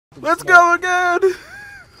Let's go again!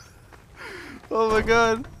 Oh my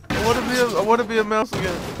god. I wanna be a mouse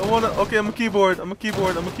again. Okay, I'm a keyboard. I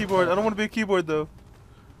don't wanna be a keyboard though.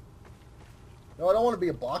 No, I don't want to be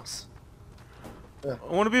a box. I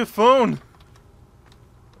wanna be a phone.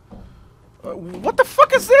 What the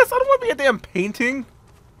fuck is this? I don't wanna be a damn painting.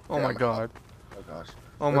 Oh my god. Oh gosh.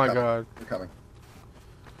 Oh my god. They're coming.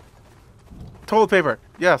 Toilet paper.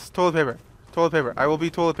 Yes, toilet paper. Toilet paper. I will be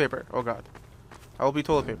toilet paper. Oh god. I will be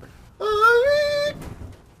toilet paper.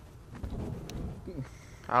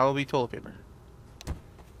 I will be toilet paper.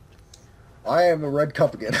 I am the red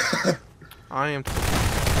cup again. I am.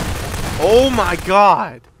 Oh my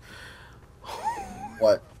god!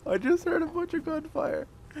 What? I just heard a bunch of gunfire.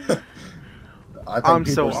 I'm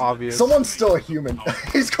so obvious. Someone's still a human.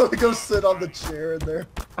 He's going to go sit on the chair in there.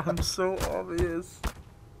 I'm so obvious.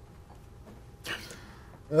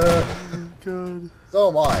 God. So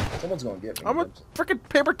am I. Someone's going to get me. I'm a freaking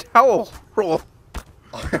paper towel roll.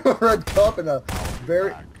 I'm a red cup and a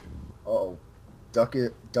very... Uh-oh.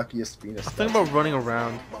 Duckiest penis. Think about running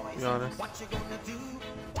around, to be honest.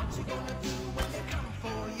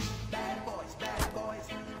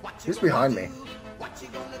 Who's behind me? I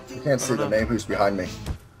can't see the name. Who's behind me?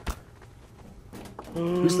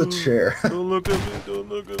 Who's the chair? Don't look at me, don't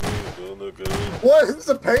look at me, don't look at me. What? Who's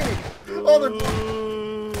the painting? Oh, they're...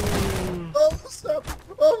 Oh, stop.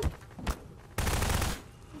 Oh.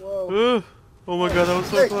 Whoa. Oh my god, that was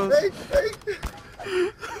so close. Hey.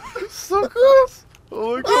 So close.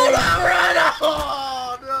 Oh my god.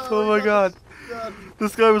 Oh, no. Oh my god. God.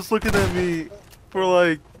 This guy was looking at me for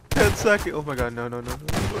like 10 seconds. Oh my god, no.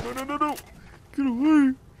 Get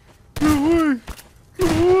away. Get away.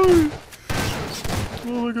 Get away.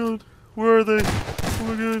 Oh my god. Where are they? Oh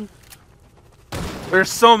my god.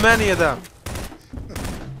 There's so many of them.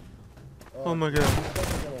 Oh my god.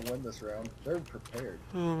 They're gonna win this round. They're prepared.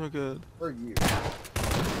 Oh my god. For you.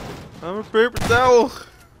 I'm a paper towel.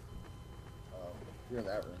 You're in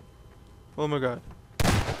that room. Oh my god.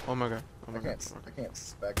 Oh my god. Oh my I god. can't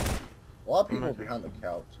spec. A lot of people behind the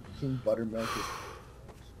couch. King Buttermilk is...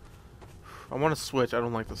 I want to switch. I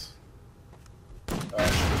don't like this.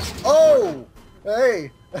 Oh! Hey!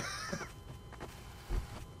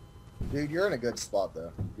 Dude, you're in a good spot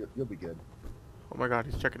though. You'll be good. Oh my god,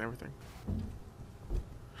 he's checking everything.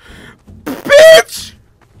 Bitch!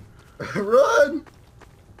 Run!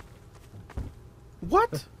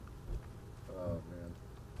 What? Oh man,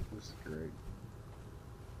 this is great.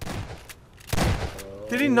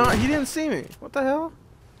 Did he not? He didn't see me. What the hell?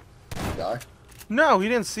 Die? No, he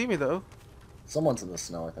didn't see me though. Someone's in the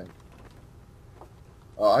snow, I think.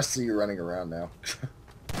 Oh, I see you running around now.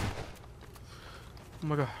 Oh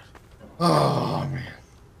my god. Oh man.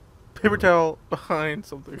 Paper towel behind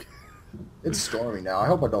something. It's stormy now. I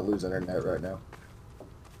hope I don't lose internet right now.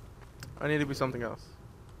 I need to be something else.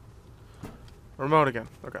 Remote again.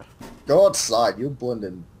 Okay. Go outside. You'll blend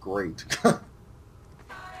in great.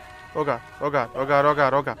 Oh god. Oh god. Oh god. Oh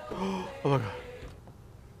god. Oh god. Oh my god.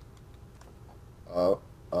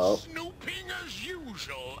 Oh. Snooping as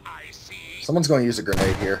usual, I see. Someone's going to use a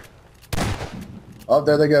grenade here. Oh,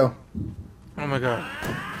 there they go. Oh my god.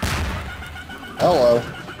 Hello.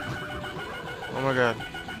 Oh my god.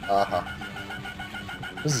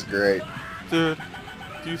 This is great. Dude,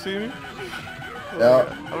 do you see me? Oh No.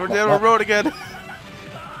 I'm down the road again.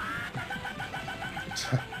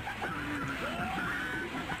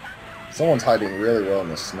 Someone's hiding really well in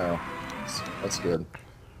the snow. That's good.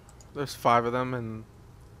 There's 5 of them and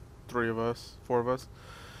 3 of us, 4 of us.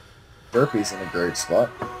 Burpee's in a great spot.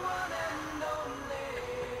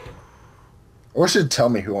 Or should tell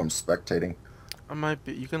me who I'm spectating. I might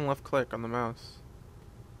be. You can left click on the mouse.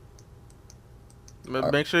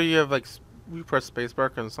 Make sure you have like you press spacebar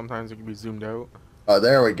because sometimes it can be zoomed out. Oh,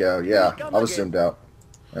 there we go. Yeah, I was zoomed out.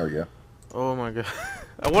 There we go. Oh my god.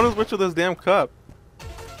 I want to switch to this damn cup.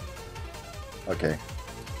 Okay.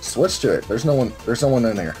 Switch to it. There's no one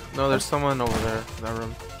in here. No, there's someone over there in that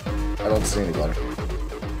room. I don't see anybody.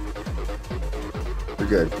 We're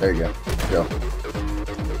good. There you go. Go.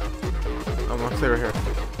 I'm gonna stay right here.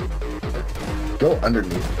 Go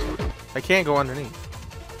underneath. I can't go underneath.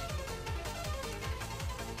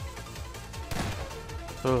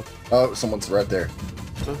 Oh, someone's right there.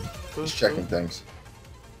 He's checking things.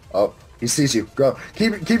 Oh, he sees you. Go.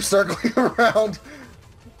 Keep circling around.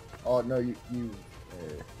 Oh no, you.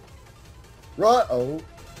 Right. Oh.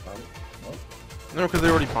 No, because they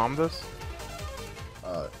already bombed us.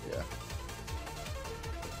 Yeah.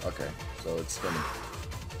 Okay, so it's coming.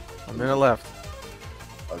 A minute left.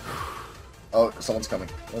 Okay. Oh, someone's coming.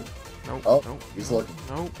 Oh. Nope. Oh, Nope. he's looking.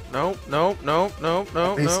 Nope. Nope. Nope. Nope. Nope.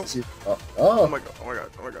 Nope. He Nope. sees you. Oh, Oh oh. my god. Oh my god.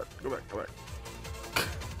 Oh my god. Go back. Go back.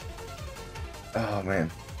 Oh man.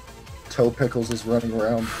 Toe Pickles is running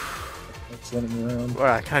around. It's running around.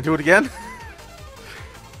 Alright, can I do it again?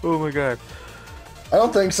 Oh my god. I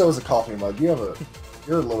don't think so as a coffee mug. You're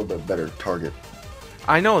a little bit better target.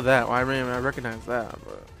 I know that. I mean, I recognize that,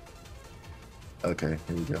 but Okay,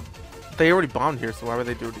 here we go. they already bombed here, so why would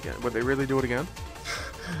they do it again? Would they really do it again?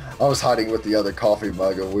 I was hiding with the other coffee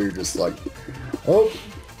mug and we were just like, oh,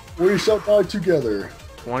 we shall die together.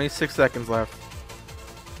 26 seconds left.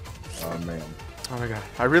 Oh man. Oh my god.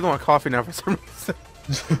 I really want coffee now for some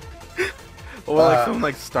reason. Or like something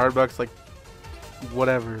like Starbucks, like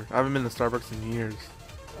whatever. I haven't been to Starbucks in years.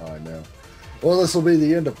 Oh, I know. Well, this will be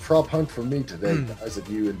the end of Prop Hunt for me today, guys. If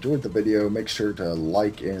you enjoyed the video, make sure to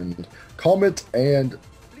like and comment, and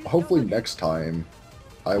hopefully next time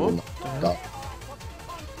I will not stop.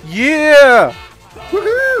 Yeah!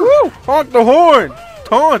 Woohoo! Woo! Honk the horn!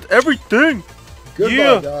 Taunt everything! Goodbye,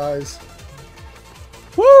 Yeah! guys.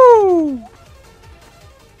 Woo!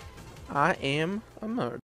 I am a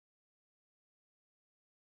mug.